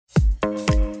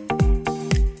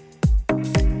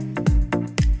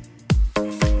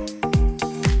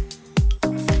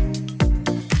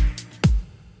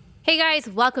Hey guys,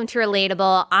 welcome to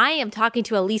Relatable. I am talking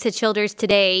to Alisa Childers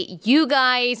today. You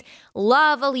guys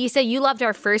love Alisa. You loved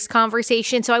our first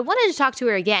conversation, so I wanted to talk to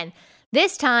her again.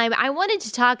 This time, I wanted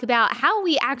to talk about how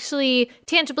we actually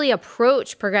tangibly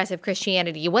approach progressive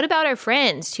Christianity. What about our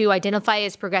friends who identify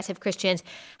as progressive Christians?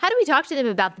 How do we talk to them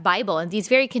about the Bible and these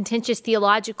very contentious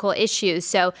theological issues?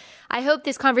 So I hope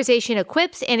this conversation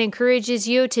equips and encourages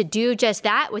you to do just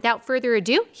that. Without further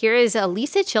ado, here is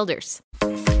Alisa Childers.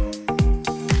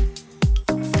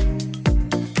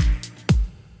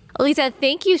 Alisa,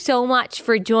 thank you so much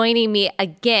for joining me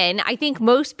again. I think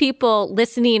most people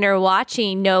listening or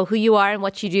watching know who you are and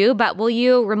what you do, but will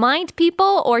you remind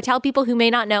people or tell people who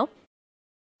may not know?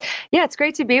 Yeah, it's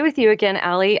great to be with you again,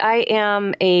 Allie. I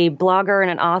am a blogger and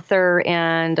an author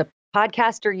and a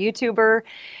podcaster, YouTuber,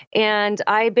 and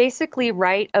I basically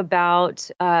write about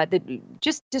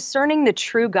just discerning the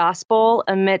true gospel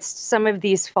amidst some of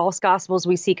these false gospels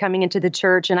we see coming into the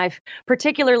church. And I've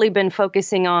particularly been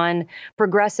focusing on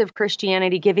progressive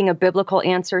Christianity, giving a biblical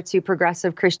answer to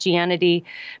progressive Christianity,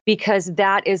 because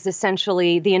that is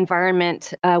essentially the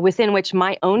environment within which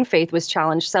my own faith was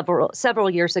challenged several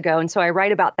years ago. And so I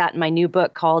write about that in my new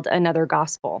book called Another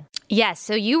Gospel. Yes.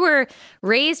 So you were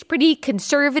raised pretty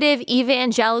conservative,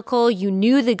 evangelical. You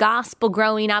knew the gospel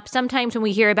growing up. Sometimes when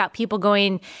we hear about people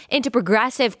going into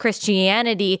progressive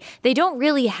Christianity, they don't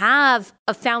really have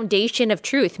a foundation of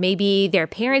truth. Maybe their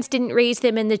parents didn't raise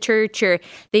them in the church, or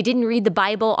they didn't read the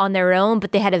Bible on their own,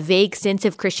 but they had a vague sense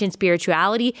of Christian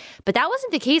spirituality. But that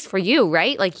wasn't the case for you,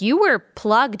 right? Like you were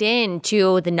plugged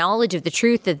into the knowledge of the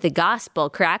truth of the gospel,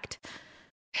 correct?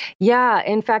 Yeah,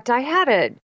 in fact,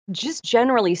 just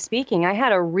generally speaking, I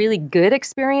had a really good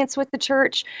experience with the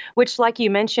church, which, like you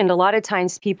mentioned, a lot of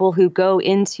times people who go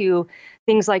into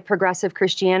things like progressive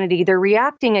Christianity, they're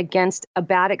reacting against a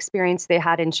bad experience they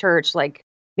had in church, like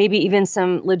maybe even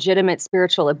some legitimate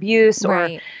spiritual abuse or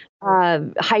Right.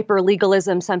 hyper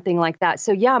legalism, something like that.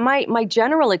 So yeah, my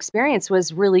general experience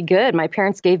was really good. My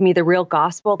parents gave me the real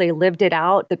gospel. They lived it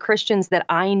out. The Christians that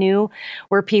I knew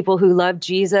were people who loved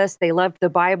Jesus. They loved the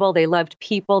Bible. They loved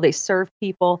people. They served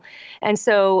people. And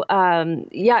so,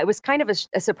 yeah, it was kind of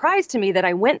a surprise to me that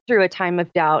I went through a time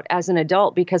of doubt as an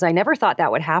adult because I never thought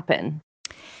that would happen.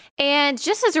 And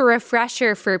just as a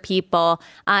refresher for people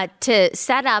to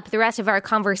set up the rest of our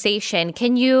conversation,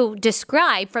 can you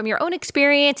describe from your own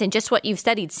experience and just what you've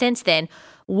studied since then,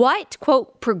 what,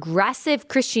 quote, progressive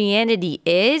Christianity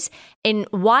is and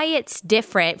why it's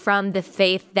different from the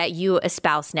faith that you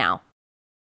espouse now?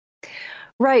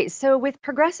 Right. So with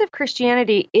progressive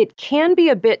Christianity, it can be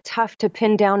a bit tough to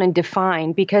pin down and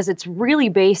define because it's really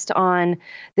based on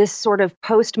this sort of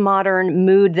postmodern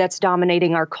mood that's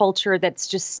dominating our culture that's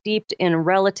just steeped in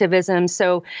relativism.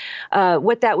 So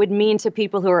what that would mean to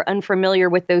people who are unfamiliar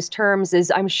with those terms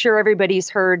is I'm sure everybody's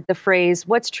heard the phrase,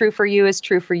 what's true for you is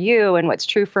true for you, and what's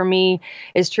true for me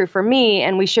is true for me.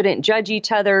 And we shouldn't judge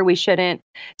each other. We shouldn't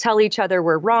tell each other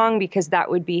we're wrong because that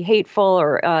would be hateful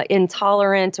or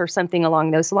intolerant or something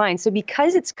along those lines. So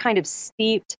because it's kind of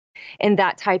steeped in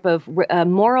that type of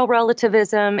moral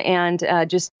relativism and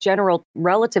just general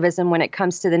relativism when it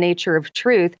comes to the nature of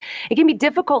truth, it can be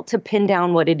difficult to pin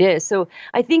down what it is. So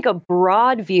I think a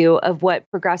broad view of what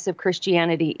progressive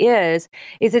Christianity is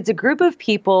it's a group of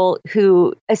people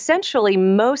who essentially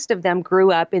most of them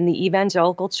grew up in the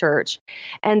evangelical church,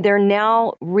 and they're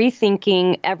now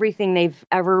rethinking everything they've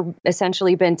ever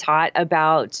essentially been taught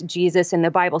about Jesus and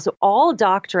the Bible. So all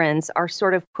doctrines are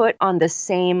sort of put on the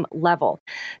same level.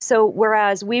 So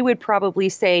whereas we would probably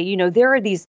say, there are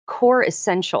these core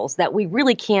essentials that we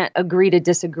really can't agree to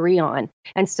disagree on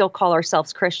and still call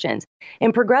ourselves Christians.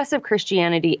 In progressive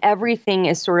Christianity, everything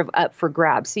is sort of up for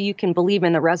grabs. So you can believe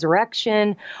in the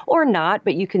resurrection or not,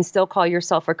 but you can still call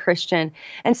yourself a Christian.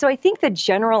 And so I think the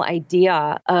general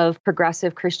idea of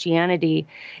progressive Christianity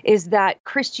is that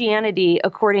Christianity,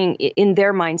 according in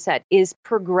their mindset, is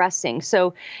progressing.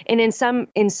 So, and in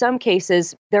some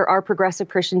cases, there are progressive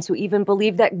Christians who even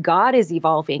believe that God is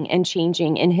evolving and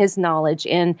changing in his knowledge,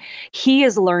 and he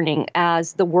is learning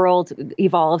as the world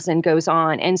evolves and goes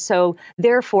on. And so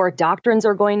therefore, doctrines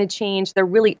are going to change. There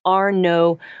really are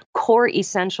no core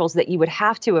essentials that you would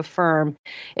have to affirm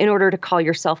in order to call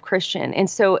yourself Christian. And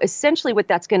so essentially what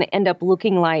that's going to end up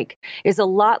looking like is a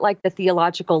lot like the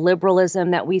theological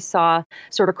liberalism that we saw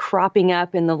sort of cropping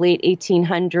up in the late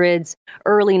 1800s,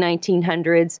 early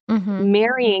 1900s,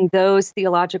 marrying those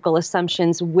theological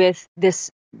assumptions with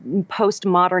this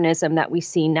postmodernism that we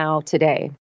see now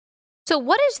today. So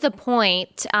what is the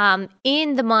point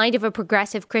in the mind of a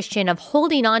progressive Christian of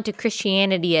holding on to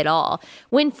Christianity at all,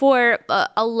 when for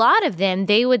a lot of them,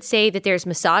 they would say that there's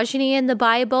misogyny in the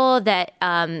Bible, that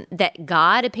that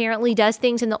God apparently does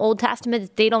things in the Old Testament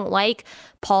that they don't like.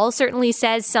 Paul certainly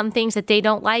says some things that they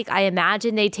don't like. I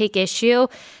imagine they take issue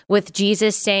with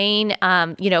Jesus saying,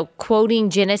 quoting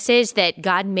Genesis, that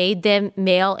God made them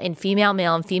male and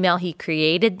female, he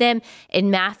created them in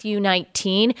Matthew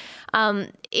 19.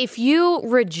 If you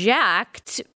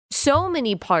reject so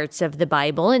many parts of the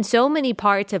Bible and so many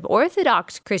parts of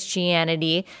Orthodox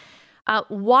Christianity,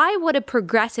 why would a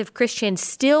progressive Christian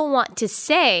still want to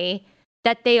say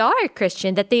that they are a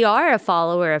Christian, that they are a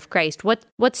follower of Christ?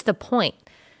 What's the point?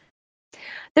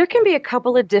 There can be a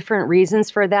couple of different reasons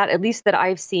for that, at least that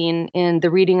I've seen in the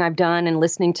reading I've done and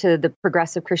listening to the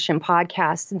Progressive Christian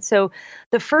podcast. And so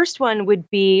the first one would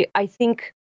be, I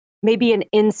think, maybe an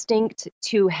instinct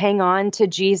to hang on to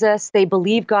Jesus. They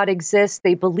believe God exists.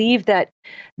 They believe that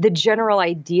the general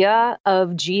idea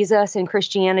of Jesus and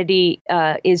Christianity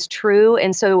is true.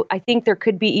 And so I think there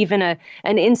could be even an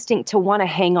instinct to want to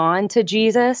hang on to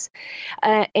Jesus.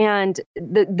 And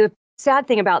the sad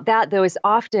thing about that, though, is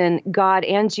often God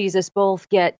and Jesus both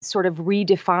get sort of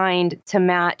redefined to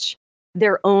match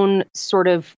their own sort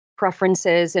of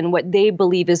preferences and what they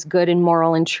believe is good and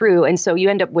moral and true. And so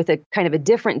you end up with a kind of a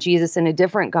different Jesus and a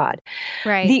different God.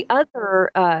 Right. The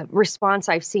other response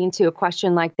I've seen to a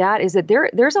question like that is that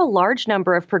there's a large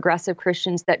number of progressive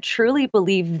Christians that truly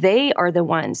believe they are the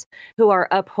ones who are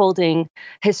upholding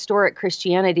historic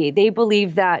Christianity. They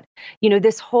believe that,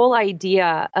 this whole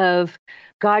idea of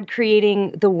God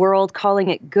creating the world,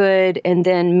 calling it good, and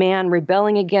then man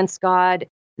rebelling against God,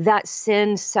 that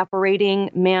sin separating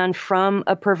man from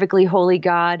a perfectly holy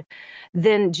God,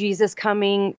 then Jesus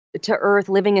coming to earth,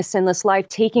 living a sinless life,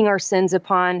 taking our sins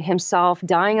upon himself,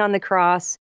 dying on the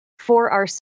cross for our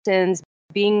sins,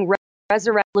 being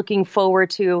resurrected, looking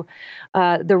forward to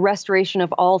the restoration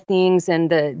of all things and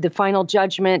the final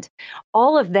judgment.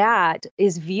 All of that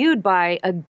is viewed by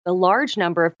a large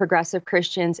number of progressive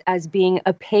Christians as being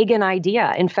a pagan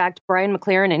idea. In fact, Brian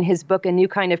McLaren, in his book, A New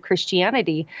Kind of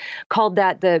Christianity, called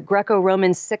that the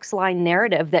Greco-Roman six-line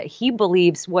narrative that he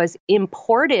believes was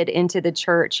imported into the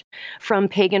church from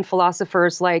pagan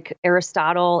philosophers like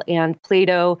Aristotle and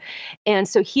Plato. And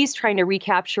so he's trying to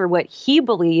recapture what he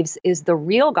believes is the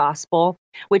real gospel,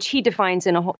 which he defines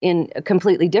in a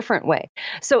completely different way.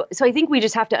 So I think we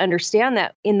just have to understand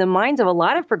that in the minds of a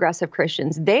lot of progressive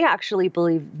Christians, they actually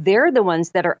believe they're the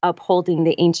ones that are upholding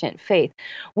the ancient faith,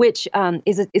 which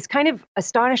is kind of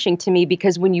astonishing to me,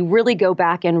 because when you really go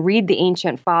back and read the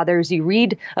ancient fathers, you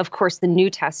read, of course, the New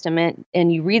Testament,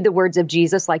 and you read the words of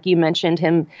Jesus, like you mentioned,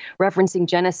 him referencing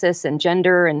Genesis and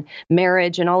gender and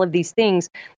marriage and all of these things,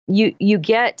 you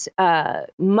get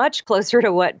much closer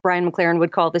to what Brian McLaren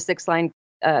would call the six-line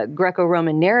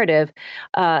Greco-Roman narrative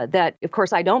that, of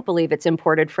course, I don't believe it's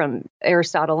imported from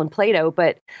Aristotle and Plato,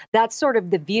 but that's sort of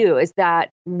the view, is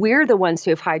that we're the ones who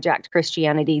have hijacked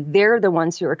Christianity. They're the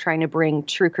ones who are trying to bring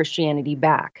true Christianity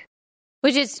back.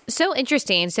 Which is so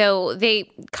interesting. So they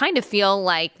kind of feel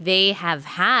like they have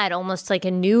had almost like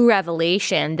a new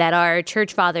revelation that our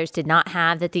church fathers did not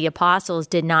have, that the apostles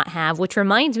did not have, which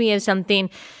reminds me of something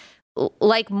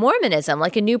like Mormonism,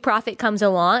 like a new prophet comes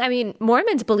along. I mean,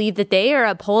 Mormons believe that they are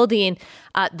upholding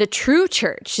the true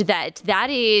church,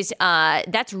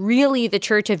 that's really the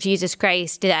Church of Jesus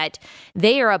Christ that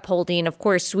they are upholding. Of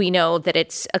course, we know that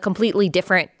it's a completely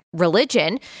different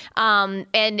religion.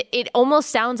 And it almost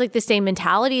sounds like the same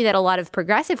mentality that a lot of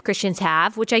progressive Christians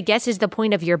have, which I guess is the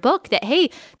point of your book, that, hey,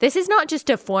 this is not just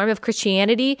a form of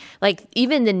Christianity. Like,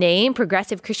 even the name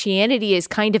progressive Christianity is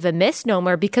kind of a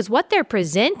misnomer, because what they're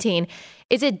presenting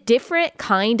is a different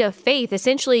kind of faith.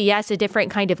 Essentially, yes, a different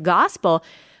kind of gospel,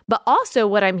 but also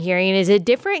what I'm hearing is a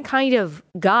different kind of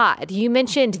God. You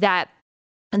mentioned that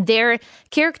their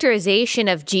characterization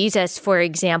of Jesus, for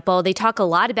example, they talk a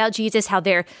lot about Jesus, how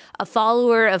they're a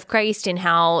follower of Christ, and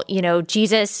how,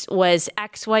 Jesus was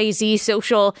XYZ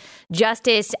social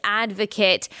justice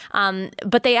advocate.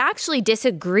 But they actually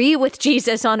disagree with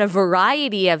Jesus on a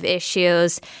variety of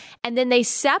issues. And then they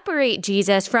separate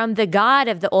Jesus from the God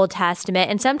of the Old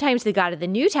Testament and sometimes the God of the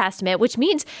New Testament, which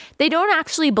means they don't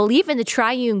actually believe in the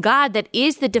triune God that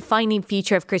is the defining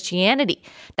feature of Christianity.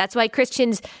 That's why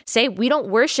Christians say we don't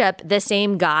worship the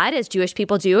same God as Jewish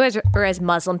people do or as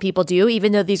Muslim people do,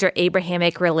 even though these are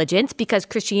Abrahamic religions, because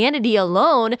Christianity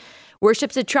alone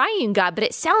worships a triune God. But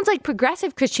it sounds like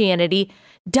progressive Christianity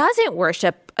doesn't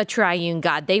worship a triune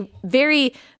God. They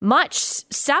very much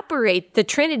separate the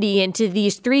Trinity into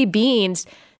these three beings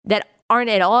that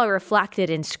aren't at all reflected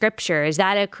in Scripture. Is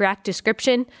that a correct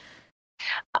description?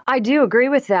 I do agree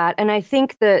with that. And I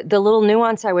think the little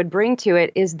nuance I would bring to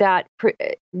it is that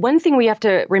one thing we have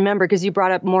to remember, because you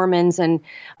brought up Mormons and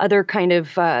other kind of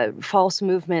false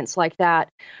movements like that,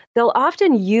 they'll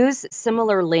often use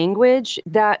similar language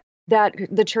that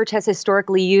the church has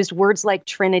historically used, words like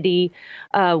Trinity,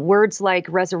 words like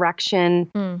resurrection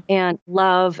and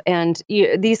love, and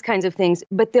these kinds of things,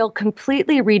 but they'll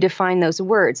completely redefine those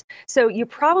words. So you're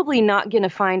probably not going to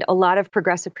find a lot of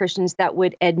progressive Christians that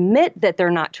would admit that they're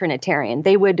not Trinitarian.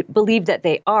 They would believe that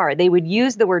they are. They would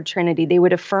use the word Trinity. They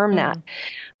would affirm that.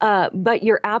 But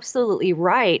you're absolutely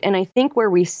right. And I think where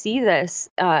we see this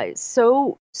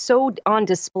so on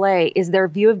display is their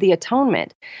view of the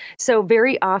atonement. So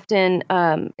very often,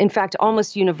 in fact,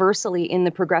 almost universally in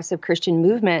the progressive Christian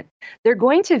movement, they're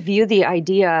going to view the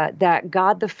idea that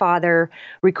God the Father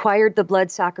required the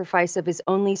blood sacrifice of his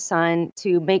only son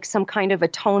to make some kind of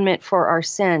atonement for our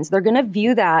sins. They're going to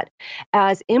view that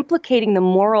as implicating the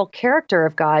moral character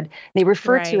of God. They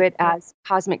refer to it as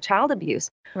cosmic child abuse.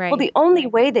 Well, the only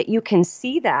way that you can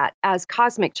see that as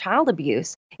cosmic child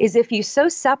abuse is if you so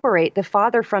separate the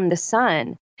Father from the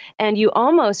Son, and you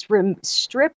almost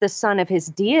strip the Son of his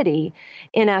deity,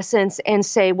 in essence, and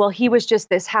say, well, he was just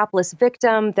this hapless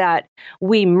victim that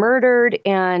we murdered,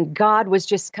 and God was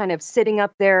just kind of sitting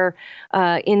up there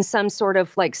in some sort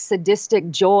of like sadistic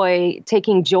joy,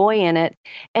 taking joy in it.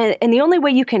 And the only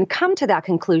way you can come to that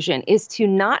conclusion is to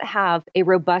not have a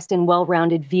robust and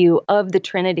well-rounded view of the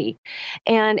Trinity.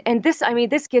 And this, I mean,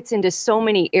 this gets into so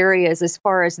many areas as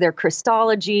far as their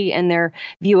Christology and their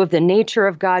view of the nature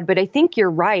of God. But I think you're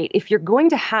right. If you're going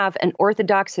to have an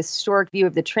orthodox historic view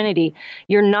of the Trinity,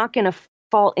 you're not going to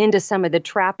fall into some of the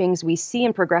trappings we see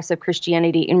in progressive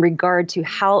Christianity in regard to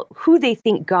who they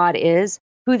think God is,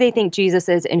 who they think Jesus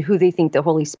is, and who they think the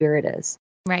Holy Spirit is.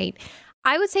 Right.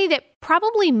 I would say that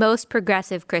probably most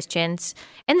progressive Christians,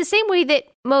 in the same way that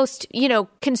most,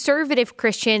 conservative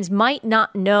Christians might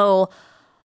not know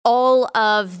all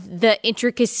of the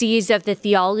intricacies of the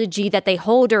theology that they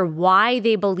hold or why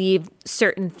they believe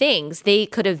certain things. They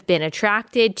could have been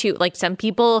attracted to, like some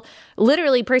people,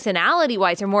 literally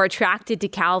personality-wise, are more attracted to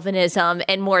Calvinism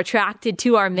and more attracted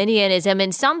to Arminianism.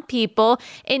 And some people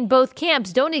in both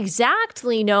camps don't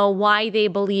exactly know why they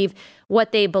believe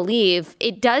what they believe.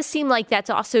 It does seem like that's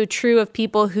also true of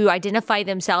people who identify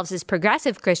themselves as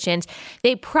progressive Christians.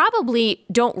 They probably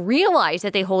don't realize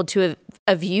that they hold to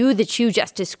a view that you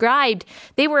just described.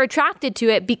 They were attracted to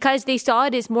it because they saw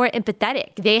it as more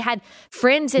empathetic. They had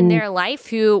friends in their life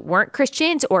who weren't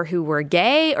Christians, or who were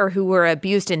gay, or who were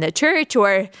abused in the church,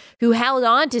 or who held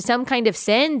on to some kind of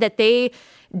sin that they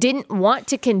didn't want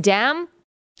to condemn.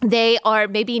 They are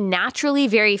maybe naturally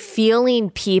very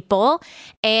feeling people,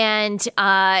 and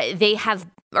they have,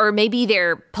 or maybe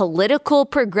they're political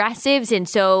progressives, and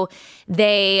so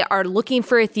they are looking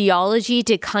for a theology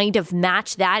to kind of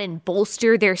match that and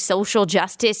bolster their social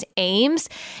justice aims.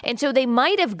 And so they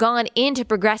might have gone into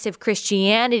progressive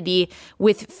Christianity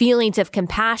with feelings of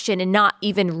compassion and not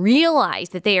even realize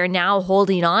that they are now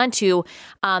holding on to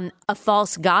a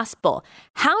false gospel.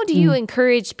 How do you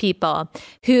encourage people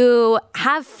who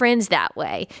have friends that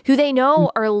way, who they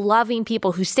know are loving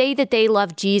people, who say that they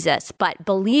love Jesus, but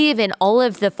believe in all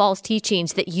of the false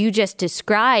teachings that you just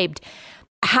described?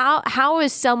 How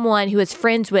is someone who is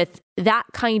friends with that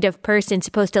kind of person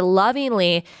supposed to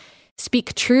lovingly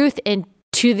speak truth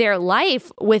into their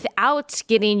life without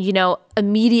getting,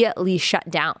 immediately shut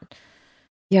down?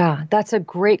 Yeah, that's a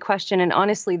great question. And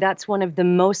honestly, that's one of the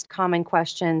most common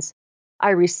questions I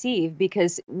receive,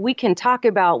 because we can talk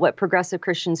about what progressive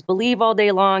Christians believe all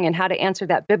day long and how to answer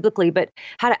that biblically, but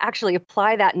how to actually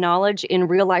apply that knowledge in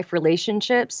real life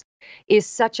relationships is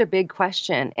such a big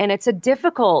question. And it's a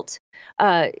difficult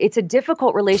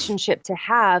relationship to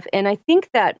have. And I think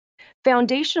that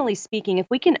foundationally speaking, if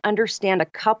we can understand a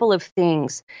couple of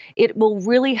things, it will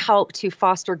really help to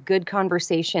foster good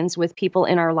conversations with people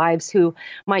in our lives who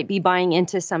might be buying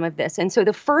into some of this. And so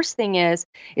the first thing is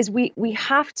we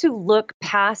have to look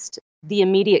past the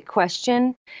immediate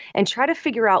question and try to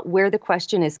figure out where the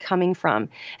question is coming from.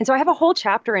 And so I have a whole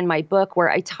chapter in my book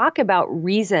where I talk about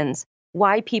reasons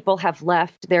why people have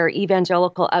left their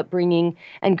evangelical upbringing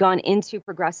and gone into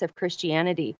progressive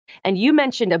Christianity. And you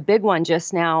mentioned a big one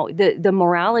just now, the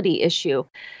morality issue.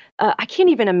 I can't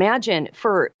even imagine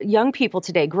for young people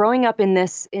today growing up in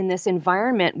this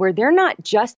environment where they're not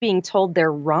just being told they're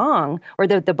wrong or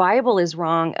that the Bible is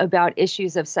wrong about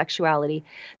issues of sexuality.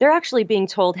 They're actually being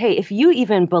told, hey, if you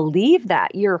even believe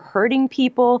that, you're hurting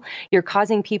people, you're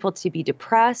causing people to be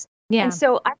depressed. Yeah. And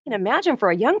so I can imagine for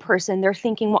a young person, they're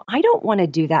thinking, well, I don't want to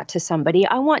do that to somebody.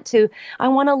 I want to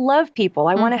love people.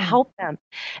 I want to help them.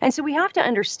 And so we have to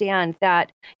understand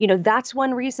that, that's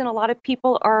one reason a lot of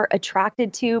people are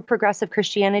attracted to progressive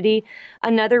Christianity.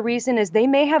 Another reason is they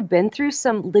may have been through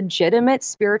some legitimate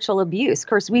spiritual abuse. Of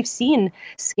course, we've seen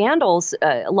scandals,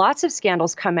 lots of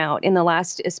scandals come out in the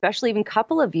last, especially even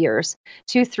couple of years,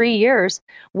 2-3 years,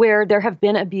 where there have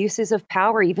been abuses of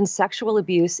power, even sexual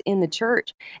abuse in the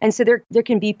church. And so there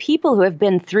can be people who have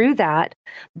been through that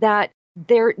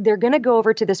they're going to go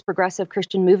over to this progressive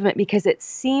Christian movement because it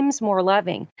seems more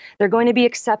loving. They're going to be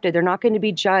accepted. They're not going to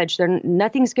be judged.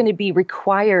 Nothing's going to be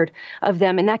required of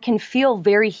them. And that can feel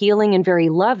very healing and very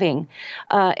loving.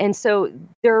 And so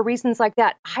there are reasons like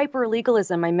that.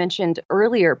 Hyper-legalism, I mentioned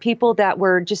earlier, people that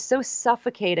were just so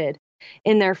suffocated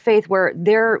in their faith where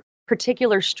their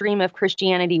particular stream of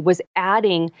Christianity was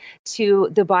adding to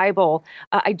the Bible.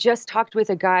 I just talked with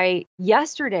a guy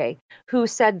yesterday who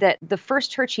said that the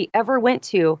first church he ever went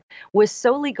to was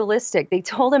so legalistic. They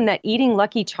told him that eating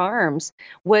Lucky Charms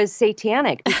was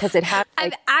satanic because it had.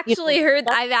 I've actually heard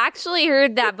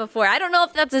that before. I don't know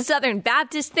if that's a Southern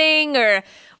Baptist thing or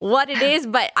what it is,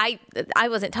 but I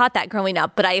wasn't taught that growing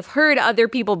up. But I've heard other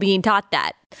people being taught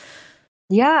that.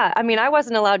 Yeah, I mean, I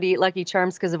wasn't allowed to eat Lucky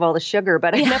Charms because of all the sugar,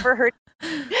 but I never heard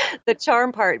the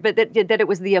charm part, but that it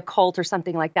was the occult or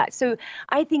something like that. So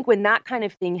I think when that kind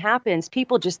of thing happens,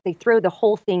 people they throw the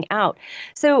whole thing out.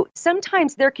 So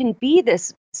sometimes there can be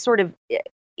this sort of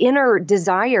inner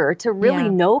desire to really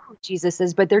know who Jesus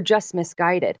is, but they're just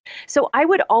misguided. So I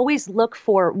would always look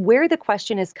for where the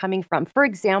question is coming from. For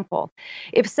example,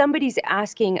 if somebody's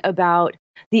asking about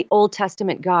the Old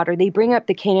Testament God, or they bring up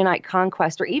the Canaanite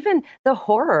conquest, or even the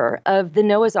horror of the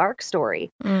Noah's Ark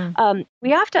story, we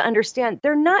have to understand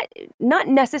they're not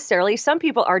necessarily, some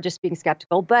people are just being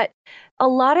skeptical, but a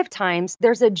lot of times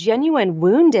there's a genuine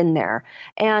wound in there,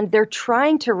 and they're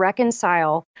trying to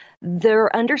reconcile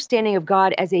their understanding of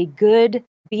God as a good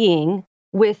being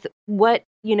with what,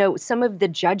 some of the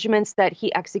judgments that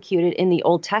he executed in the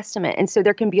Old Testament. And so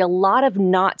there can be a lot of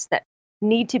knots that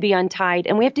need to be untied,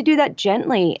 and we have to do that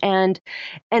gently. And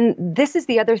this is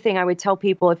the other thing I would tell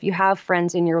people, if you have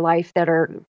friends in your life that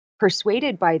are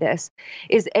persuaded by this,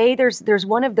 is A, there's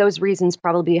one of those reasons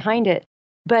probably behind it,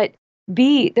 but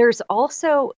B, there's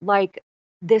also like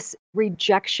this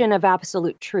rejection of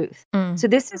absolute truth. So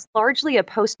this is largely a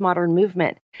postmodern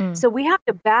movement. So we have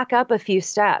to back up a few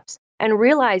steps and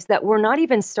realize that we're not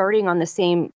even starting on the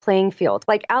same playing field.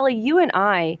 Like, Allie, you and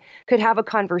I could have a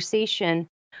conversation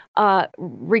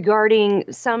regarding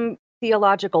some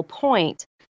theological point,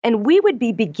 and we would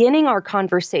be beginning our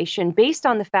conversation based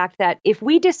on the fact that if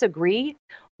we disagree,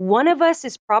 one of us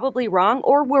is probably wrong,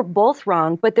 or we're both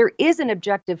wrong, but there is an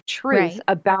objective truth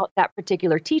about that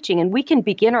particular teaching, and we can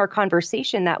begin our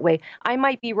conversation that way. I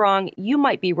might be wrong, you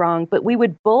might be wrong, but we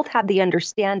would both have the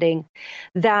understanding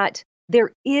that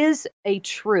there is a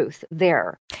truth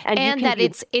there, and that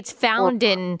it's found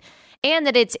in. And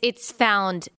that it's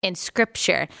found in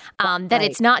Scripture, that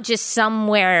it's not just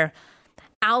somewhere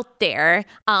out there,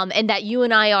 and that you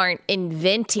and I aren't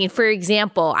inventing. For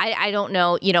example, I don't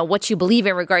know, what you believe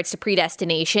in regards to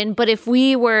predestination, but if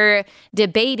we were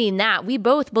debating that, we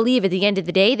both believe at the end of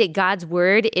the day that God's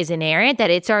word is inerrant,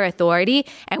 that it's our authority,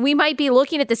 and we might be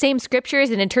looking at the same scriptures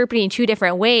and interpreting 2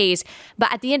 different ways,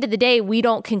 but at the end of the day, we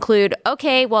don't conclude,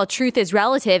 okay, well, truth is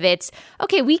relative. It's,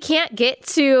 okay, we can't get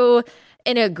to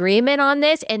an agreement on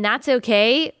this, and that's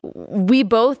okay. We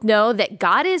both know that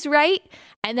God is right,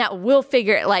 and that we'll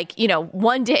figure it,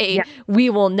 one day we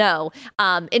will know.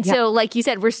 So like you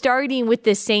said, we're starting with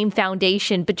the same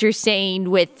foundation, but you're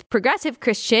saying with progressive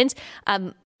Christians,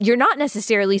 you're not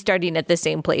necessarily starting at the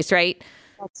same place, right?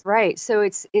 That's right. So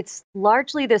it's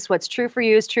largely this, what's true for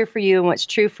you is true for you, and what's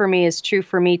true for me is true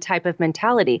for me type of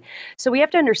mentality. So we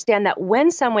have to understand that when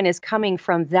someone is coming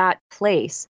from that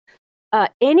place,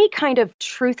 any kind of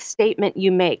truth statement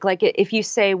you make, like if you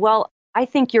say, well, I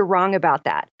think you're wrong about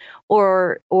that,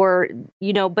 or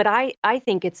but I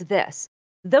think it's this.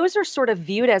 Those are sort of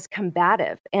viewed as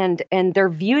combative, and they're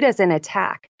viewed as an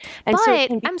attack. And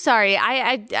but I'm sorry,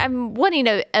 I'm wanting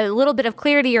a little bit of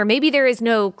clarity, or maybe there is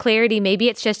no clarity. Maybe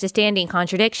it's just a standing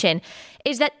contradiction,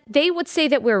 is that they would say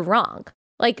that we're wrong.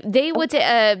 Like they would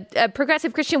say, a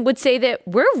progressive Christian would say that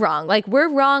we're wrong. Like we're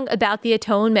wrong about the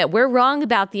atonement. We're wrong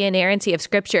about the inerrancy of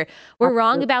Scripture. We're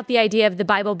wrong about the idea of the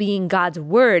Bible being God's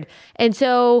word. And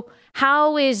so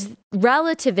how is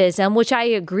relativism, which I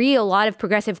agree a lot of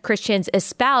progressive Christians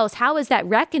espouse, how is that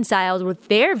reconciled with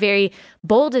their very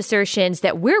bold assertions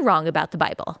that we're wrong about the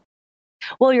Bible?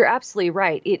 Well, you're absolutely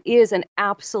right. It is an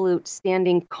absolute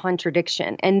standing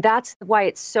contradiction. And that's why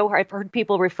it's so hard. I've heard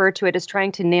people refer to it as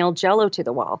trying to nail Jello to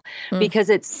the wall because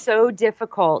it's so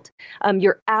difficult.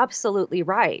 You're absolutely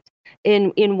right.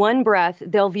 In one breath,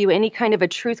 they'll view any kind of a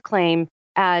truth claim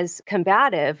as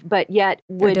combative, but yet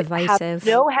would have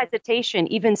no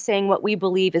hesitation even saying what we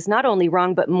believe is not only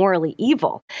wrong, but morally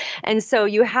evil. And so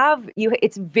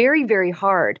it's very, very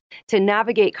hard to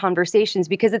navigate conversations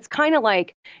because it's kind of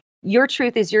like your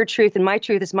truth is your truth and my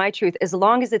truth is my truth, as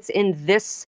long as it's in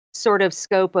this sort of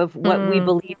scope of what we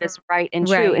believe is right and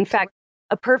true. Right. In fact,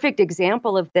 a perfect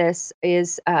example of this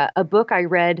is a book I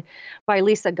read by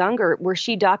Lisa Gungor, where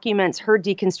she documents her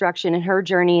deconstruction and her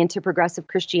journey into progressive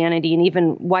Christianity and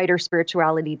even wider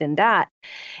spirituality than that.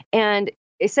 And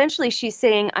essentially, she's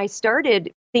saying, I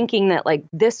started thinking that like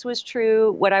this was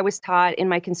true, what I was taught in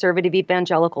my conservative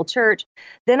evangelical church.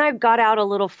 Then I got out a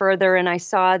little further and I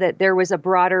saw that there was a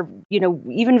broader,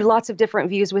 even lots of different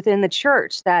views within the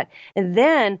church and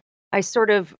then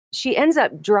she ends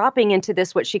up dropping into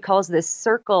this, what she calls this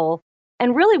circle.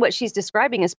 And really what she's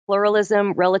describing is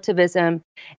pluralism, relativism.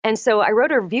 And so I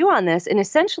wrote a review on this. And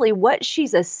essentially what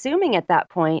she's assuming at that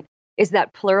point is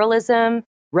that pluralism,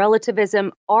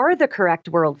 relativism are the correct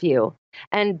worldview.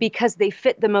 And because they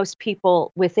fit the most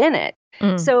people within it.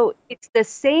 So it's the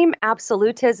same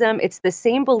absolutism. It's the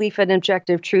same belief in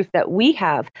objective truth that we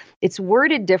have. It's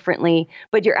worded differently,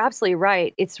 but you're absolutely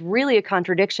right. It's really a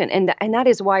contradiction. And that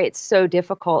is why it's so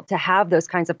difficult to have those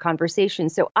kinds of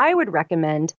conversations. So I would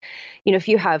recommend, if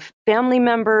you have family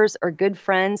members or good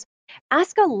friends,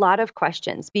 ask a lot of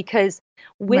questions because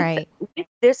with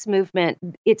this movement,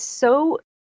 it's so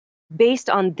based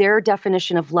on their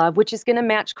definition of love, which is going to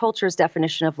match culture's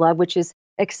definition of love, which is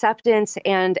acceptance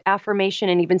and affirmation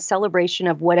and even celebration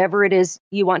of whatever it is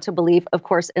you want to believe, of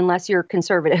course, unless you're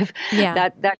conservative. Yeah.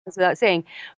 That goes without saying.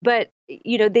 But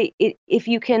if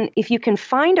you can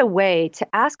find a way to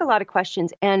ask a lot of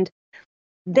questions, and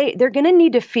they're going to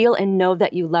need to feel and know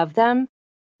that you love them,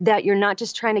 that you're not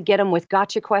just trying to get them with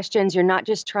gotcha questions. You're not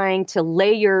just trying to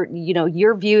lay your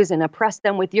views and oppress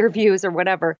them with your views or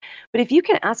whatever. But if you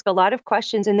can ask a lot of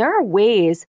questions, and there are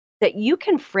ways that you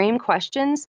can frame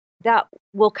questions that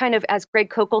will kind of, as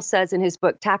Greg Koukl says in his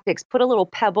book, Tactics, put a little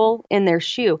pebble in their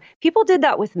shoe. People did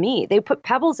that with me. They put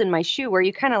pebbles in my shoe where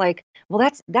you kind of like,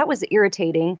 well, that was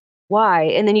irritating. Why?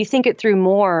 And then you think it through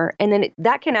more. And then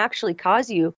that can actually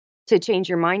cause you to change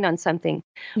your mind on something.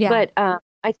 Yeah. But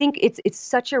I think it's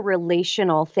such a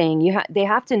relational thing. They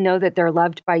have to know that they're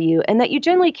loved by you and that you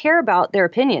generally care about their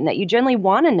opinion, that you generally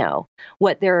want to know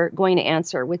what they're going to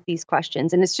answer with these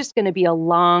questions. And it's just going to be a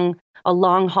long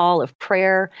haul of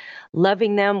prayer,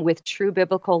 loving them with true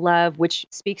biblical love, which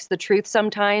speaks the truth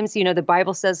sometimes. The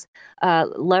Bible says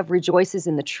love rejoices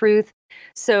in the truth.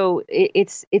 So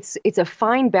it's a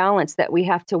fine balance that we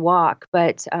have to walk,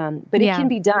 but it can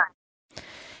be done.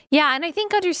 Yeah. And I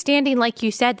think understanding, like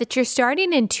you said, that you're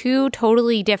starting in two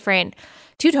totally different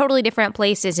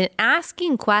places and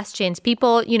asking questions.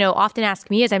 People, often ask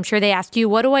me, as I'm sure they ask you,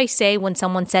 what do I say when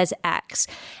someone says X?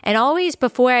 And always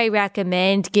before I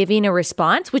recommend giving a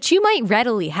response, which you might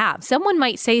readily have, someone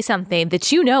might say something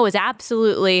that is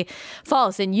absolutely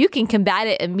false and you can combat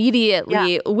it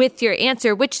immediately with your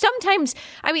answer, which sometimes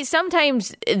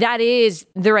that is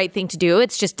the right thing to do.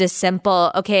 It's just a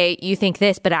simple, okay, you think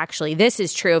this, but actually this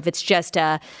is true if it's just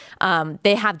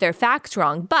they have their facts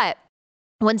wrong. But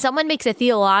when someone makes a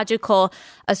theological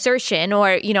assertion,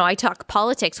 or, I talk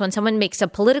politics, when someone makes a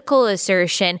political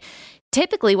assertion,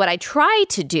 typically what I try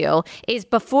to do is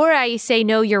before I say,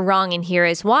 no, you're wrong and here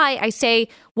is why, I say,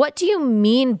 what do you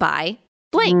mean by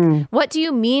blank? What do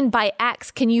you mean by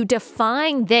X? Can you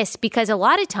define this? Because a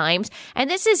lot of times, and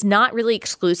this is not really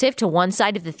exclusive to one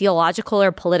side of the theological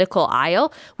or political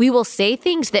aisle, we will say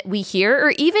things that we hear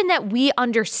or even that we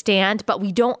understand, but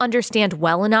we don't understand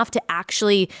well enough to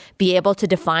actually be able to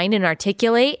define and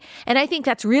articulate. And I think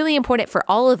that's really important for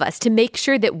all of us to make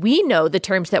sure that we know the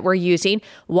terms that we're using,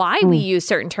 why we use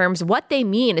certain terms, what they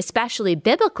mean, especially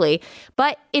biblically.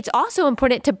 But it's also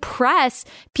important to press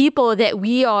people that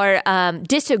we are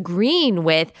disagreeing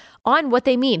with on what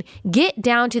they mean. Get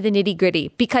down to the nitty gritty,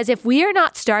 because if we are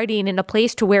not starting in a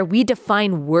place to where we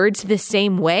define words the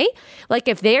same way, like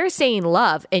if they're saying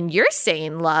love and you're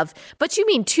saying love, but you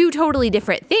mean two totally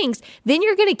different things, then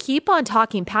you're going to keep on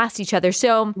talking past each other.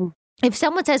 So If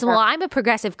someone says, well, I'm a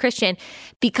progressive Christian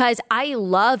because I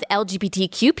love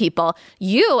LGBTQ people,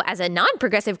 you as a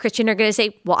non-progressive Christian are going to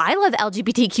say, well, I love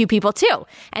LGBTQ people too.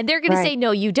 And they're going to say,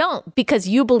 no, you don't, because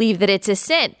you believe that it's a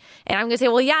sin. And I'm going to say,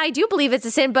 well, yeah, I do believe it's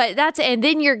a sin, but and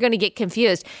then you're going to get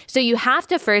confused. So you have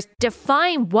to first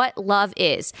define what love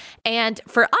is. And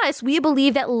for us, we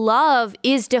believe that love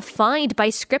is defined by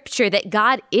Scripture, that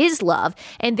God is love.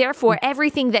 And therefore,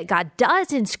 everything that God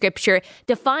does in Scripture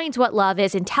defines what love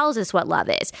is and tells us what love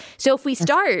is. So if we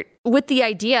start with the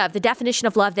idea of the definition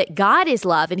of love, that God is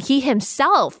love, and he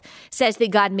himself says that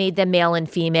God made them male and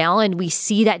female, and we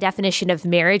see that definition of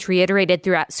marriage reiterated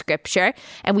throughout Scripture,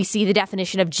 and we see the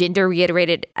definition of gender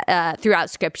reiterated throughout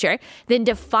Scripture, then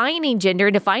defining gender,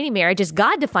 defining marriage as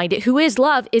God defined it, who is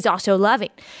love, is also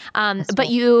loving. But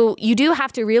you do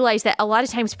have to realize that a lot of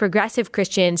times progressive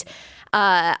Christians,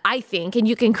 I think, and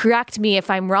you can correct me if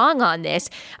I'm wrong on this,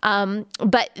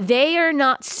 but they are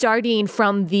not starting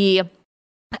from the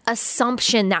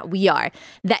assumption that we are,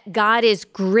 that God is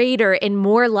greater and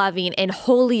more loving and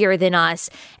holier than us,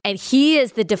 and he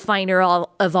is the definer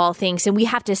of all things, and we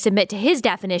have to submit to his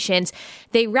definitions.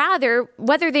 They rather,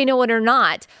 whether they know it or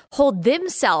not, hold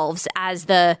themselves as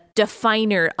the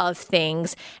definer of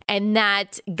things, and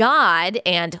that God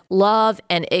and love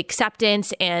and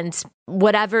acceptance and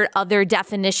whatever other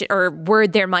definition or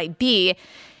word there might be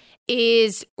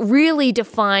is really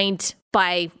defined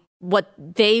by what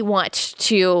they want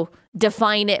to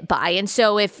define it by. And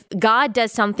so if God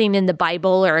does something in the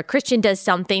Bible or a Christian does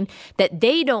something that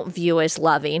they don't view as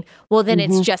loving, well, then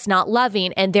it's just not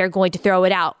loving, and they're going to throw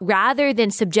it out, rather than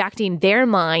subjecting their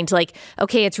mind like,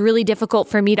 okay, it's really difficult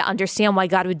for me to understand why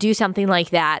God would do something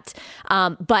like that.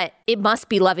 But it must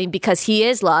be loving because he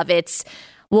is love. It's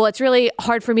really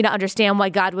hard for me to understand why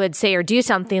God would say or do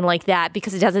something like that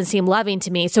because it doesn't seem loving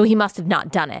to me. So he must have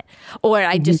not done it, or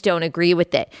I just don't agree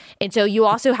with it. And so you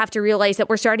also have to realize that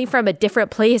we're starting from a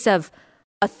different place of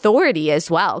authority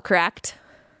as well, correct?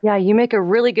 Yeah, you make a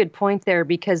really good point there,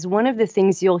 because one of the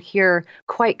things you'll hear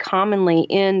quite commonly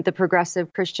in the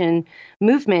progressive Christian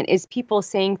movement is people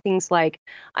saying things like,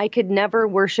 I could never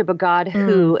worship a God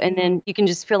who, and then you can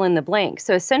just fill in the blank.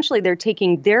 So essentially they're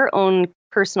taking their own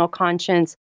personal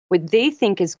conscience, what they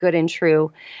think is good and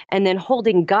true, and then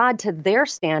holding God to their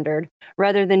standard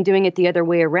rather than doing it the other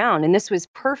way around. And this was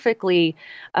perfectly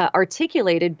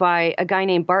articulated by a guy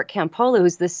named Bart Campolo,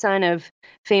 who's the son of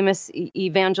famous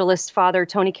evangelist father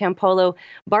Tony Campolo.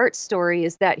 Bart's story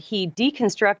is that he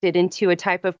deconstructed into a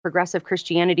type of progressive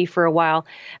Christianity for a while,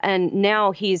 and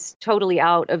now he's totally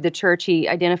out of the church. He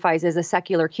identifies as a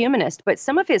secular humanist, but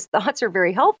some of his thoughts are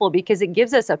very helpful because it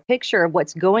gives us a picture of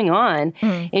what's going on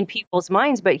in people's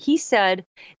minds. But he said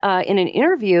in an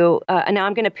interview, and now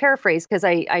I'm going to paraphrase because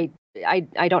I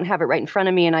don't have it right in front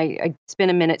of me, and it's been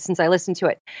a minute since I listened to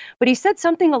it. But he said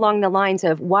something along the lines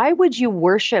of, why would you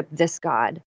worship this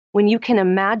God when you can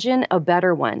imagine a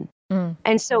better one?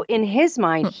 And so in his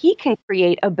mind, he can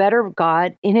create a better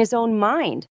God in his own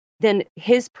mind than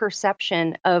his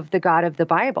perception of the God of the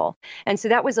Bible. And so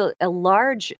that was a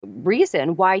large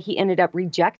reason why he ended up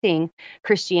rejecting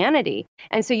Christianity.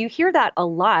 And so you hear that a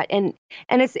lot. And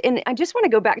I just want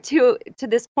to go back to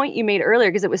this point you made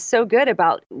earlier, because it was so good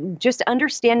about just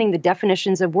understanding the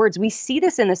definitions of words. We see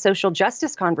this in the social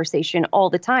justice conversation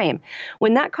all the time.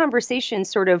 When that conversation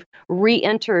sort of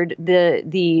re-entered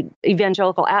the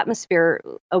evangelical atmosphere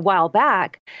a while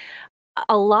back,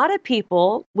 a lot of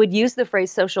people would use the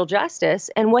phrase social justice,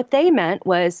 and what they meant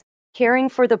was caring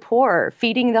for the poor,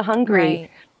 feeding the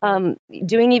hungry,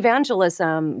 doing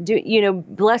evangelism,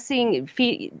 blessing,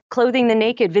 clothing the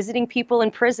naked, visiting people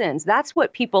in prisons. That's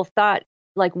what people thought,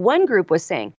 like one group was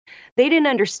saying. They didn't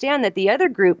understand that the other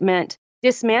group meant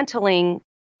dismantling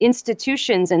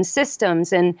institutions and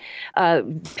systems and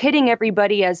pitting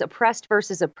everybody as oppressed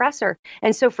versus oppressor.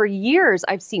 And so for years,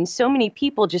 I've seen so many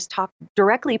people just talk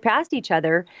directly past each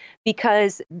other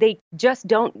because they just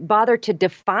don't bother to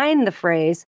define the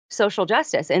phrase social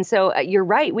justice. And so you're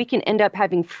right, we can end up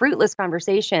having fruitless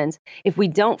conversations if we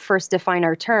don't first define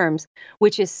our terms,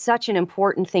 which is such an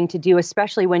important thing to do,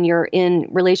 especially when you're in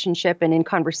relationship and in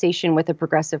conversation with a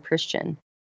progressive Christian.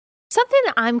 Something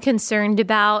I'm concerned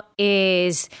about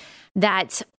is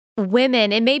that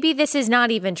women, and maybe this is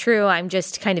not even true, I'm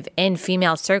just kind of in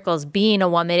female circles being a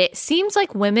woman, it seems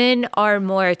like women are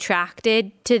more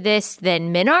attracted to this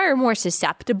than men are, or more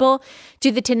susceptible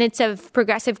to the tenets of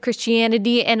progressive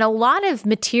Christianity. And a lot of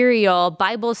material,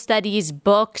 Bible studies,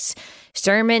 books,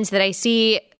 sermons that I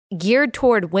see geared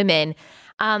toward women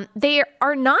they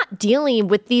are not dealing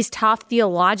with these tough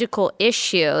theological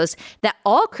issues that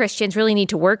all Christians really need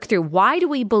to work through. Why do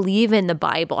we believe in the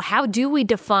Bible? How do we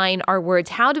define our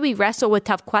words? How do we wrestle with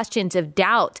tough questions of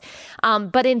doubt?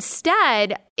 But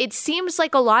instead, it seems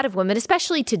like a lot of women,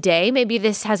 especially today, maybe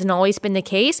this hasn't always been the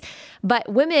case, but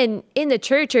women in the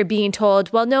church are being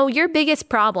told, well, no, your biggest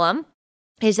problem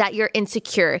is that you're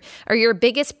insecure, or your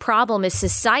biggest problem is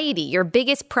society. Your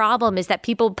biggest problem is that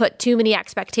people put too many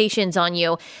expectations on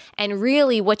you. And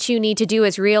really what you need to do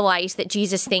is realize that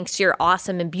Jesus thinks you're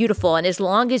awesome and beautiful. And as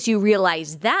long as you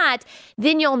realize that,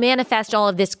 then you'll manifest all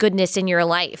of this goodness in your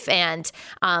life. And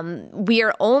we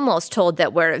are almost told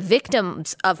that we're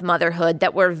victims of motherhood,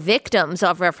 that we're victims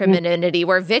of our femininity,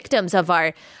 we're victims of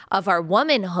our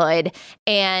womanhood.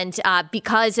 And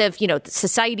because of,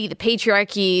 society, the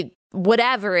patriarchy,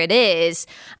 whatever it is.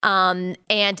 And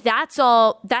that's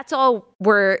all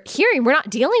we're hearing. We're not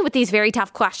dealing with these very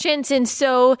tough questions. And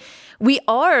so we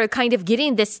are kind of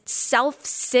getting this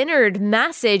self-centered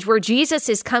message where Jesus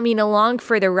is coming along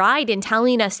for the ride and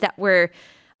telling us that we're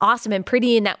awesome and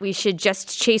pretty and that we should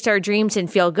just chase our dreams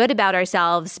and feel good about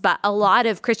ourselves. But a lot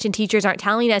of Christian teachers aren't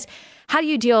telling us, how do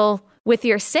you deal with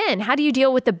your sin? How do you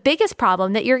deal with the biggest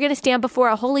problem, that you're going to stand before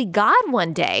a holy God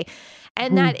one day?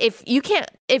 And that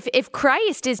if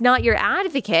Christ is not your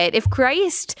advocate, if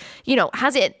Christ,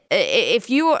 if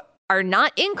you are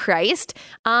not in Christ,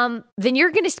 then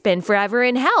you're going to spend forever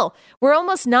in hell. We're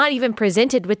almost not even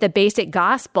presented with the basic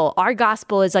gospel. Our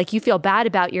gospel is like, you feel bad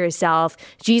about yourself.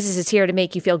 Jesus is here to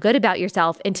make you feel good about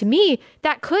yourself. And to me,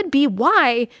 that could be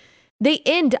why they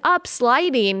end up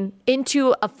sliding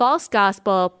into a false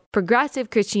gospel, progressive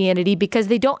Christianity, because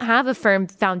they don't have a firm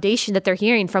foundation that they're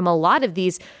hearing from a lot of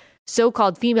these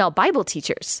so-called female Bible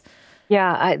teachers.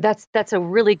 Yeah, that's a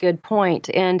really good point.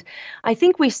 And I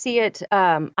think we see it,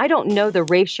 I don't know the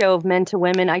ratio of men to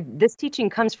women. This teaching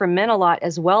comes from men a lot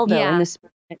as well, though, in this.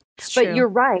 But you're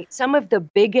right. Some of the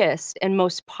biggest and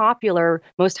most popular,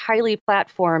 most highly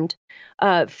platformed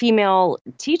female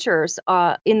teachers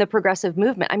in the progressive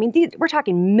movement. I mean, we're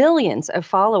talking millions of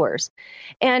followers.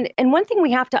 And one thing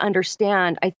we have to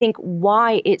understand, I think,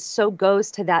 why it so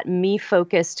goes to that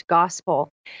me-focused gospel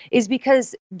is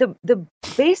because the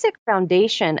basic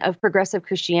foundation of progressive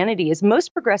Christianity is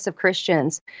most progressive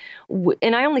Christians,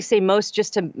 and I only say most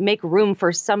just to make room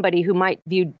for somebody who might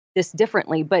view this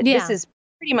differently, but this is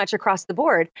pretty much across the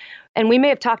board. And we may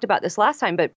have talked about this last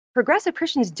time, but progressive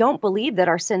Christians don't believe that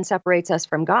our sin separates us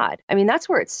from God. I mean, that's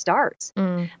where it starts.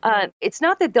 It's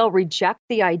not that they'll reject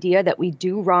the idea that we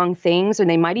do wrong things, and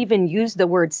they might even use the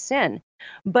word sin.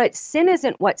 But sin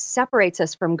isn't what separates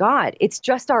us from God. It's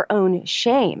just our own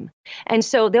shame. And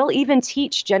so they'll even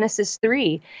teach Genesis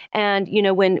 3. And,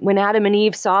 when Adam and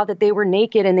Eve saw that they were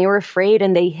naked and they were afraid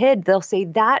and they hid, they'll say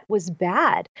that was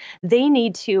bad. They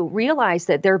need to realize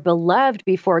that they're beloved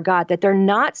before God, that they're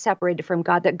not separated from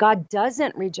God, that God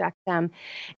doesn't reject them.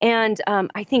 And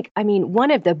I think, one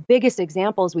of the biggest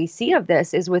examples we see of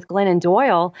this is with Glennon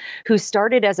Doyle, who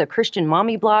started as a Christian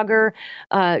mommy blogger,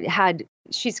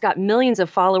 she's got millions of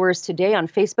followers today on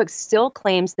Facebook, still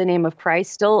claims the name of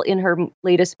Christ, still in her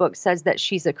latest book says that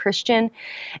she's a Christian.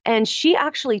 And she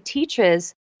actually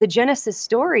teaches the Genesis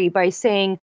story by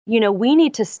saying, we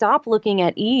need to stop looking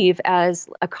at Eve as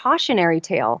a cautionary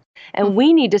tale, and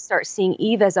we need to start seeing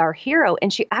Eve as our hero.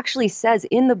 And she actually says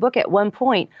in the book at one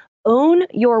point, own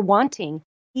your wanting,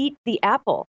 eat the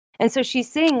apple. And so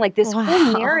she's saying like this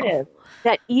whole narrative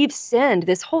that Eve sinned,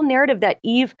 this whole narrative that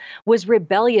Eve was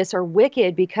rebellious or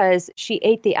wicked because she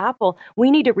ate the apple. We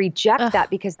need to reject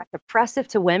that because that's oppressive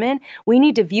to women. We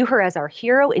need to view her as our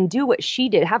hero and do what she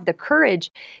did, have the courage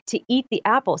to eat the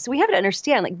apple. So we have to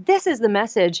understand, like, this is the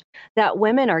message that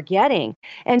women are getting.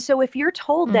 And so if you're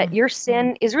told that your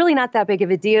sin is really not that big of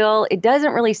a deal, it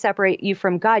doesn't really separate you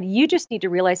from God, you just need to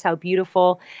realize how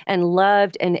beautiful and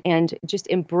loved and just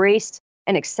embraced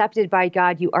and accepted by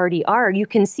God you already are. You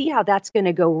can see how that's going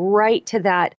to go right to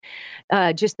that,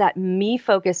 just that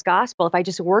me-focused gospel. If I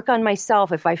just work on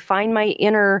myself, if I find my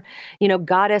inner,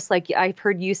 goddess, like I've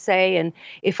heard you say, and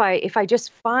if I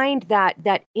just find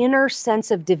that inner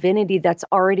sense of divinity that's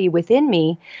already within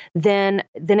me, then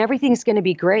everything's going to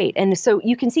be great. And so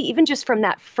you can see even just from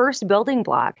that first building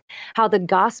block, how the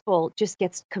gospel just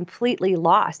gets completely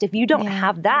lost. If you don't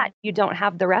have that, you don't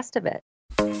have the rest of it.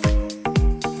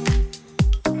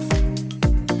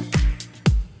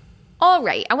 All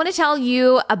right, I want to tell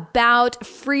you about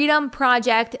Freedom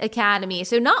Project Academy.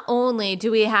 So not only do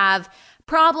we have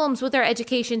problems with our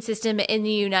education system in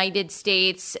the United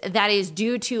States that is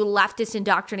due to leftist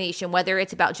indoctrination, whether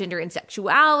it's about gender and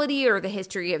sexuality or the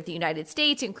history of the United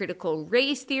States and critical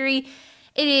race theory,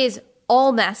 it is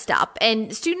all messed up.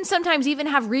 And students sometimes even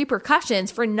have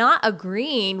repercussions for not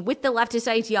agreeing with the leftist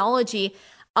ideology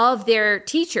of their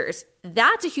teachers.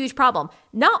 That's a huge problem.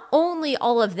 Not only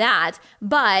all of that,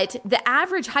 but the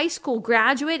average high school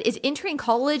graduate is entering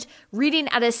college reading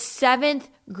at a 7th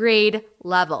grade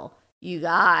level. You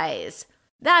guys,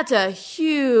 that's a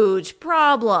huge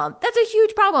problem. That's a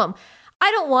huge problem. I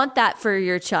don't want that for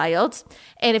your child.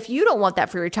 And if you don't want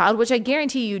that for your child, which I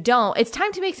guarantee you don't, it's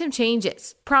time to make some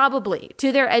changes, probably,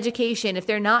 to their education if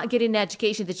they're not getting an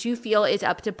education that you feel is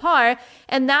up to par.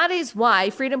 And that is why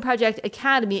Freedom Project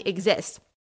Academy exists.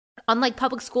 Unlike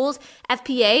public schools,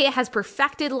 FPA has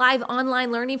perfected live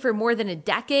online learning for more than a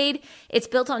decade. It's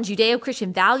built on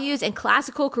Judeo-Christian values and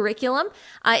classical curriculum.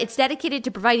 It's dedicated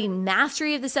to providing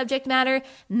mastery of the subject matter,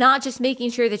 not just making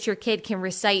sure that your kid can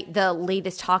recite the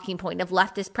latest talking point of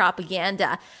leftist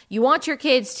propaganda. You want your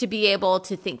kids to be able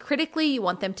to think critically. You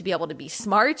want them to be able to be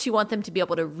smart. You want them to be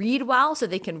able to read well so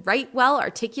they can write well,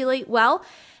 articulate well,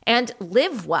 and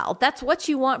live well. That's what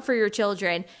you want for your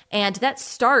children. And that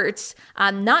starts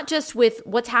not just with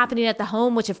what's happening at the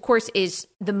home, which of course is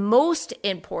the most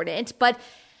important, but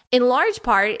in large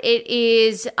part,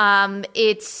 it's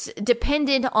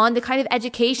dependent on the kind of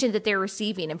education that they're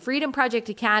receiving. And Freedom Project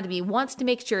Academy wants to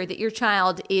make sure that your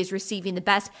child is receiving the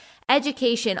best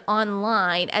education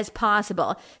online as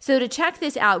possible. So to check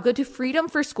this out, go to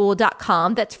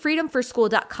freedomforschool.com. That's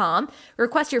freedomforschool.com.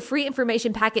 Request your free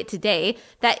information packet today.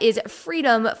 That is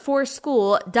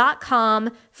freedomforschool.com,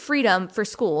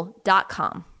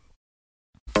 freedomforschool.com.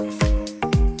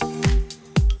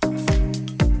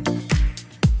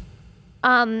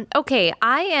 Okay,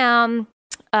 I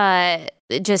am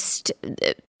just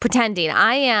pretending.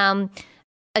 I am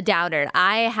a doubter.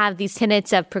 I have these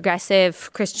tenets of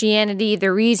progressive Christianity.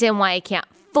 The reason why I can't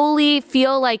fully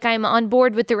feel like I'm on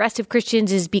board with the rest of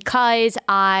Christians is because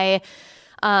I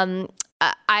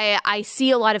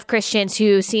see a lot of Christians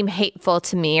who seem hateful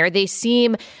to me, or they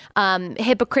seem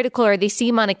hypocritical, or they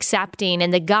seem unaccepting,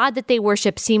 and the God that they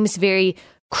worship seems very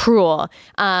cruel.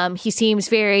 He seems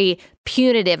very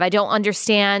punitive. I don't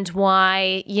understand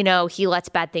why, he lets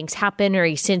bad things happen or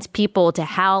he sends people to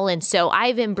hell. And so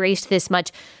I've embraced this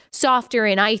much softer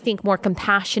and I think more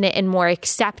compassionate and more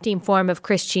accepting form of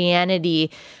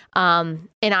Christianity. And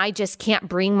I just can't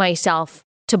bring myself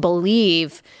to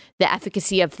believe the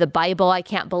efficacy of the Bible. I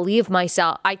can't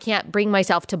bring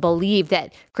myself to believe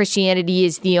that Christianity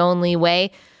is the only way.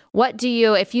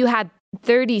 If you had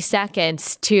 30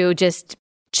 seconds to just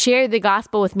share the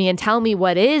gospel with me and tell me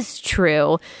what is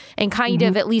true and kind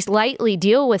of at least lightly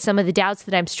deal with some of the doubts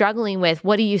that I'm struggling with,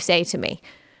 what do you say to me?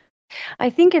 I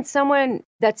think it's someone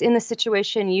that's in the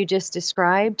situation you just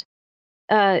described.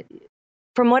 From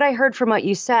what I heard from what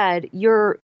you said,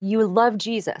 you love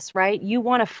Jesus, right? You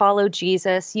want to follow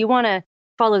Jesus. You want to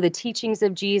follow the teachings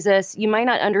of Jesus. You might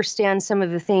not understand some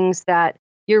of the things that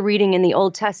you're reading in the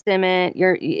Old Testament.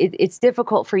 It's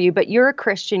difficult for you, but you're a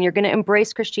Christian. You're going to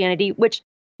embrace Christianity, which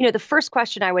the first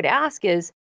question I would ask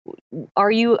is,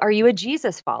 are you a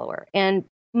Jesus follower? And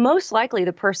most likely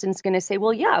the person's going to say,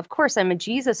 well, yeah, of course I'm a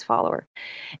Jesus follower.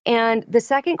 And the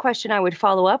second question I would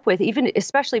follow up with,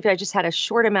 especially if I just had a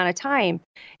short amount of time,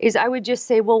 is I would just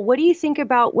say, well, what do you think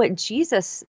about what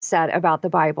Jesus said about the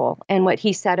Bible and what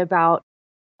he said about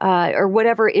or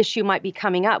whatever issue might be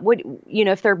coming up?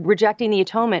 If they're rejecting the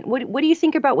atonement, what do you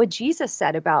think about what Jesus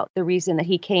said about the reason that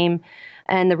he came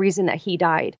and the reason that he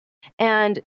died?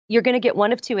 And you're going to get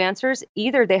one of two answers.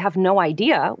 Either they have no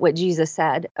idea what Jesus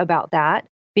said about that,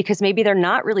 because maybe they're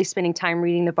not really spending time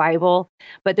reading the Bible,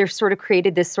 but they're sort of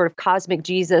created this sort of cosmic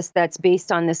Jesus that's based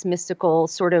on this mystical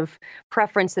sort of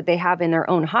preference that they have in their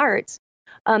own hearts.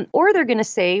 Or they're going to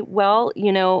say, well,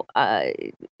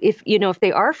 if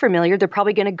they are familiar, they're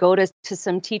probably going to go to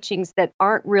some teachings that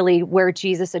aren't really where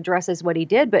Jesus addresses what he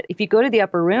did. But if you go to the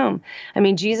upper room,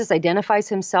 Jesus identifies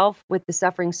himself with the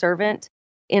suffering servant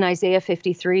in Isaiah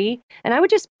 53. And I would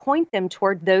just point them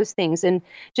toward those things. And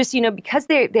just, because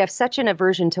they have such an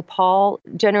aversion to Paul,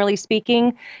 generally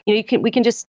speaking, we can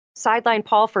just sideline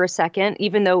Paul for a second,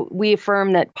 even though we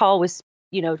affirm that Paul was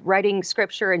writing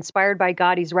scripture inspired by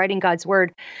God. He's writing God's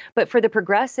word. But for the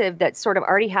progressive that sort of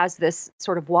already has this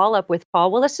sort of wall up with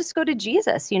Paul, well, let's just go to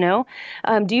Jesus. Do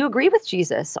you agree with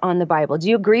Jesus on the Bible? Do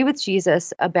you agree with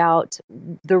Jesus about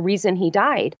the reason he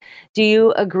died? Do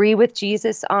you agree with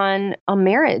Jesus on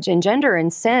marriage and gender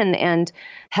and sin and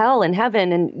hell and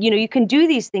heaven? And, you can do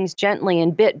these things gently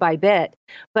and bit by bit.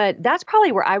 But that's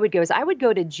probably where I would go, is I would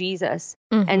go to Jesus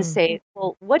and say,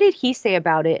 well, what did he say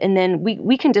about it? And then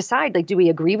we can decide, do we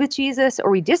agree with Jesus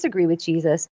or we disagree with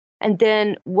Jesus? And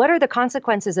then what are the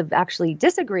consequences of actually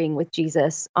disagreeing with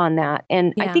Jesus on that?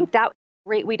 And I think that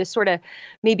great way to sort of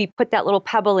maybe put that little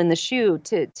pebble in the shoe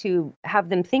to have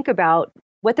them think about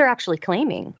what they're actually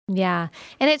claiming. Yeah.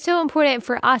 And it's so important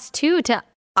for us too to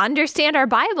understand our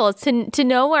Bibles, to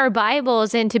know our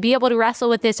Bibles and to be able to wrestle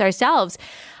with this ourselves.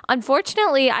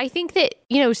 Unfortunately, I think that,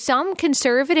 some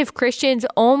conservative Christians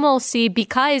almost see,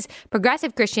 because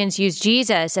progressive Christians use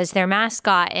Jesus as their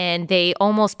mascot and they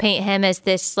almost paint him as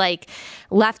this like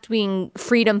left-wing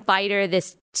freedom fighter,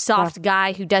 this soft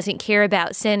guy who doesn't care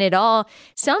about sin at all.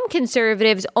 Some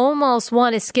conservatives almost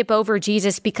want to skip over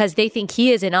Jesus because they think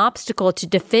he is an obstacle to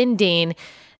defending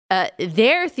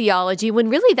their theology, when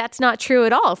really that's not true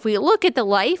at all. If we look at the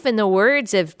life and the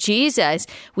words of Jesus,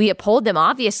 we uphold them,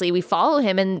 obviously, we follow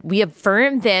him and we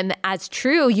affirm them as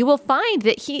true, you will find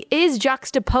that he is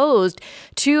juxtaposed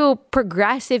to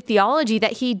progressive theology,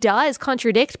 that he does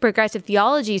contradict progressive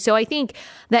theology. So I think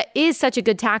that is such a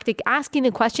good tactic, asking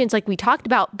the questions like we talked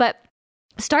about, but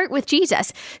start with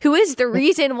Jesus, who is the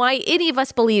reason why any of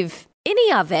us believe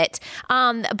any of it.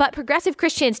 But progressive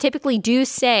Christians typically do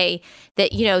say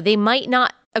that, they might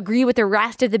not agree with the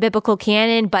rest of the biblical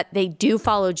canon, but they do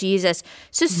follow Jesus.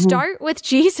 So start with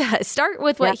Jesus. Start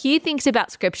with what he thinks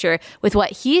about Scripture, with what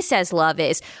he says love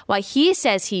is, why he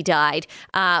says he died.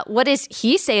 What does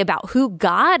he say about who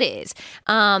God is?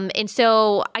 And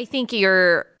so I think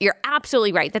you're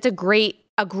absolutely right. That's a great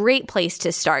place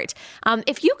to start.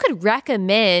 If you could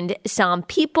recommend some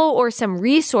people or some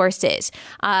resources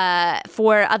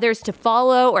for others to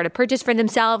follow or to purchase for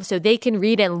themselves so they can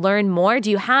read and learn more, do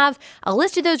you have a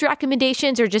list of those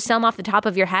recommendations or just some off the top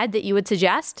of your head that you would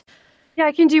suggest? Yeah,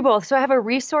 I can do both. So I have a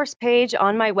resource page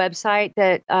on my website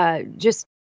that just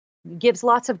gives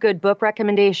lots of good book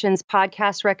recommendations,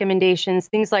 podcast recommendations,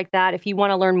 things like that, if you want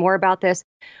to learn more about this.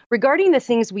 Regarding the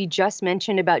things we just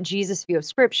mentioned about Jesus' view of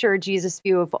Scripture, Jesus'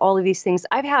 view of all of these things,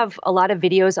 I have a lot of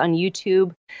videos on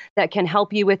YouTube that can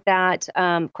help you with that.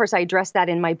 Of course, I address that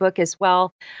in my book as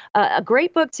well. A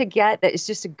great book to get that is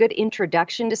just a good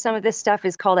introduction to some of this stuff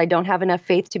is called I Don't Have Enough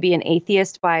Faith to Be an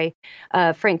Atheist by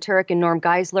Frank Turek and Norm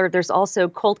Geisler. There's also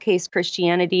Cold Case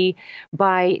Christianity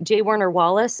by J. Warner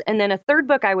Wallace. And then a third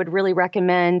book I would really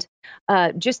recommend,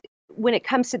 just when it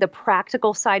comes to the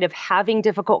practical side of having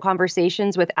difficult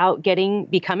conversations without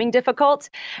becoming difficult,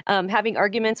 having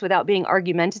arguments without being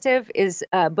argumentative, is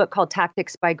a book called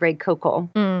Tactics by Greg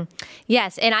Koukl.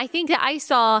 Yes. And I think that I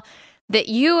saw that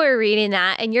you are reading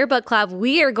that in your book club.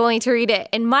 We are going to read it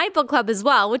in my book club as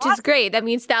well, which is great. That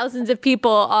means thousands of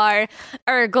people are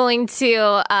going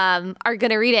to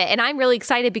read it. And I'm really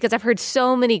excited because I've heard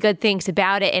so many good things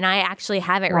about it and I actually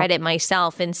haven't read it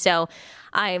myself. And so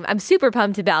I'm super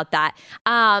pumped about that.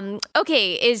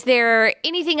 Okay. Is there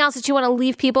anything else that you want to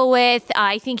leave people with?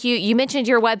 I think you mentioned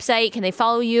your website. Can they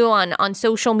follow you on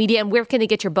social media, and where can they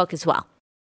get your book as well?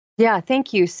 Yeah,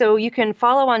 thank you. So you can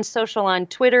follow on social on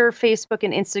Twitter, Facebook,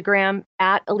 and Instagram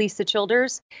at Alisa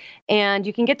Childers. And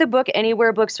you can get the book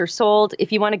anywhere books are sold.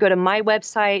 If you want to go to my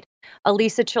website,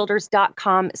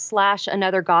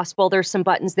 alisachilders.com/another gospel, there's some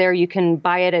buttons there. You can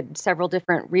buy it at several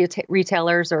different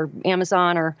retailers or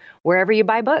Amazon or wherever you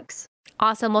buy books.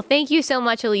 Awesome. Well, thank you so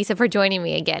much, Alisa, for joining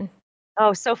me again.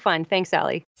 Oh, so fun. Thanks,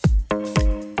 Allie.